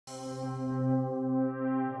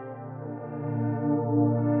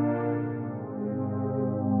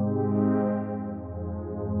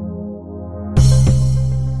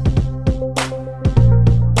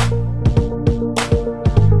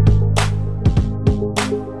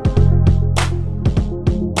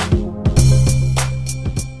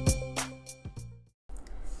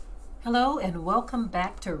and welcome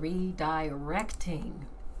back to Redirecting.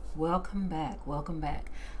 Welcome back, welcome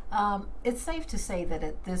back. It's safe to say that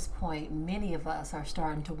at this point, many of us are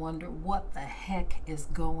starting to wonder what the heck is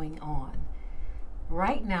going on.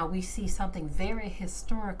 Right now, we see something very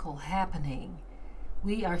historical happening.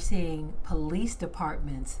 We are seeing police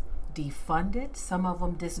departments defunded, some of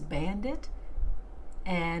them disbanded,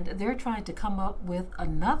 and they're trying to come up with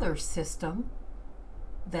another system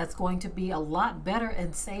that's going to be a lot better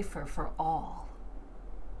and safer for all.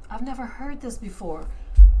 I've never heard this before.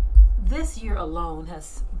 This year alone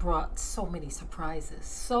has brought so many surprises,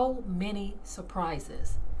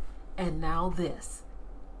 and now this.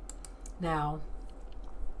 Now,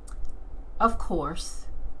 of course,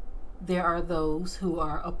 there are those who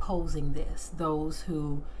are opposing this, those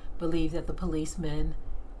who believe that the policemen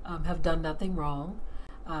have done nothing wrong.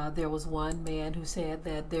 There was one man who said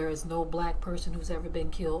that there is no black person who's ever been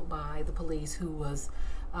killed by the police who was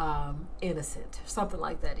innocent, something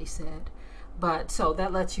like that he said. But so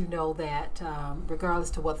that lets you know that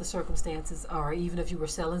regardless to what the circumstances are, even if you were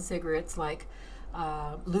selling cigarettes like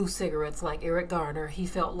loose cigarettes like Eric Garner, he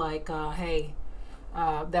felt like hey,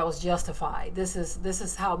 that was justified. This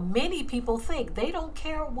is how many people think. They don't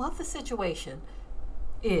care what the situation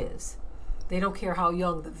is. They don't care how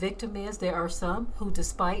young the victim is. There are some who,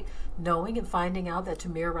 despite knowing and finding out that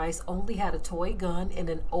P0LICE only had a toy gun in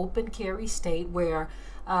an open carry state where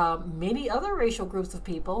many other racial groups of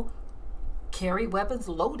people carry weapons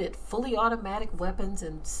loaded, fully automatic weapons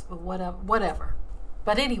and whatever.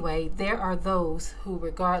 But anyway, there are those who,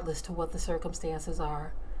 regardless to what the circumstances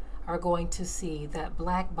are going to see that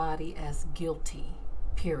black body as guilty,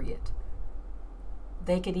 period.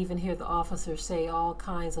 They could even hear the officers say all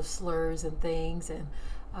kinds of slurs and things and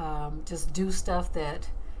just do stuff that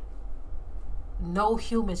no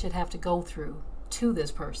human should have to go through to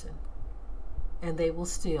this person. And they will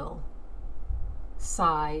still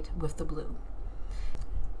side with the blue.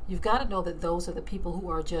 You've got to know that those are the people who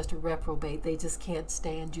are just reprobate. They just can't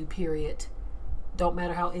stand you, period. Don't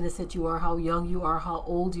matter how innocent you are, how young you are, how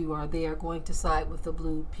old you are, they are going to side with the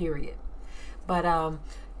blue, period. But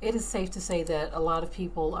it is safe to say that a lot of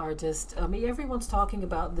people are just, I mean, everyone's talking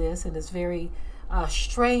about this, and it's very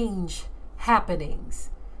strange happenings,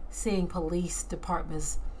 seeing police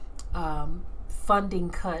departments funding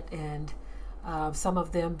cut and some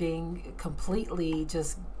of them being completely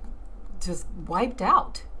just wiped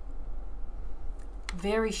out.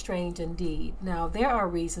 Very strange indeed. Now, there are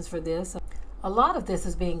reasons for this. A lot of this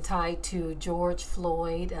is being tied to George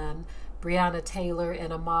Floyd and Breonna Taylor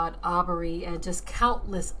and Ahmaud Arbery and just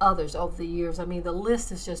countless others over the years. I mean, the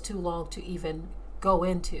list is just too long to even go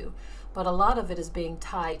into. But a lot of it is being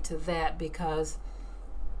tied to that because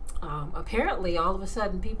apparently all of a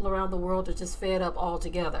sudden people around the world are just fed up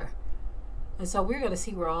altogether. And so we're going to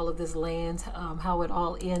see where all of this lands, how it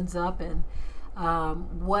all ends up, and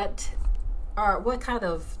what kind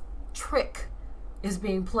of trick is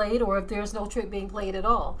being played, or if there's no trick being played at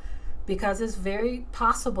all. Because it's very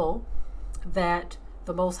possible that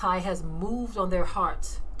the Most High has moved on their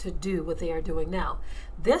hearts to do what they are doing now.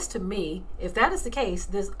 This, to me, if that is the case,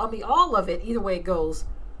 all of it, either way it goes,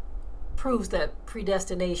 proves that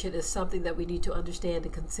predestination is something that we need to understand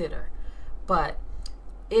and consider. But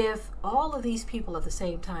if all of these people at the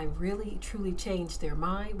same time really truly change their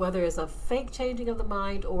mind, whether it's a fake changing of the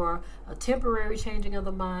mind or a temporary changing of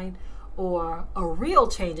the mind or a real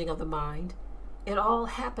changing of the mind, it all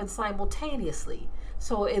happens simultaneously.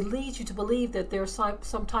 So it leads you to believe that there's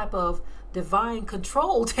some type of divine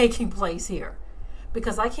control taking place here.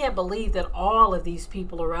 Because I can't believe that all of these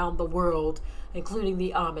people around the world, including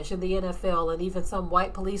the Amish and the NFL and even some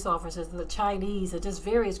white police officers and the Chinese and just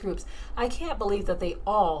various groups, I can't believe that they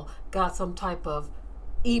all got some type of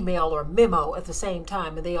email or memo at the same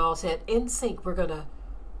time and they all said, in sync, we're going to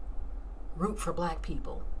root for black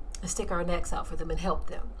people and stick our necks out for them and help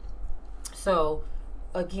them. So,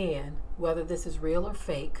 again, whether this is real or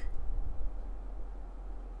fake,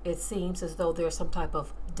 it seems as though there's some type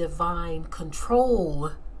of divine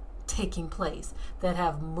control taking place that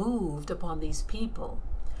have moved upon these people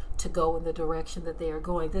to go in the direction that they are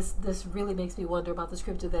going. This really makes me wonder about the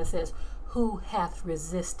scripture that says, who hath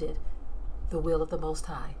resisted the will of the Most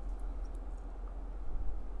High?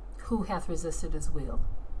 Who hath resisted his will?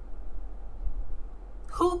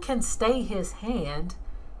 Who can stay his hand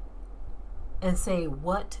and say,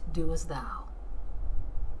 what doest thou?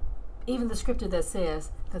 Even the scripture that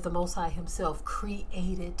says that the Most High himself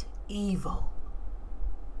created evil.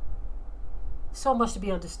 So much to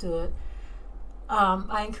be understood.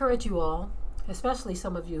 I encourage you all, especially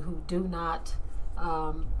some of you who do not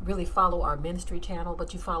really follow our ministry channel,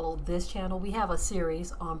 but you follow this channel, we have a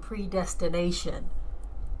series on predestination.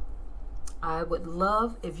 I would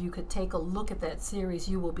love if you could take a look at that series.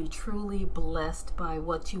 You will be truly blessed by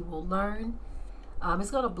what you will learn.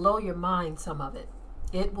 It's going to blow your mind, some of it.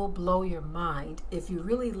 It will blow your mind if you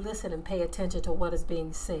really listen and pay attention to what is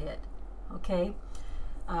being said. Okay?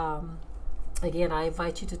 Again, I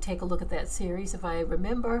invite you to take a look at that series. If I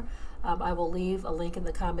remember, I will leave a link in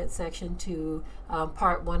the comment section to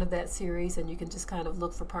part 1 of that series, and you can just kind of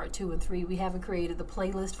look for part 2 and 3. We haven't created the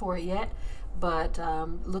playlist for it yet, but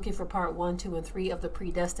looking for part 1, 2, and 3 of the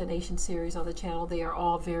predestination series on the channel. They are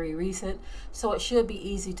all very recent, so it should be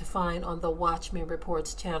easy to find on the Watchman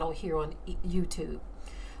Reports channel here on YouTube.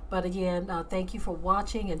 But again, thank you for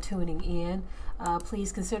watching and tuning in.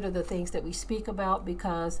 Please consider the things that we speak about,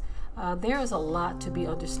 because there is a lot to be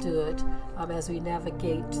understood as we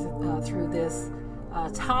navigate through this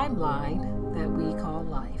timeline that we call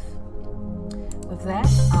life. With that,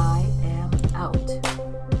 I am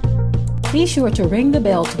out. Be sure to ring the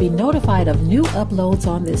bell to be notified of new uploads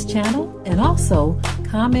on this channel, and also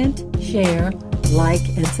comment, share, like,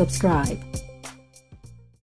 and subscribe.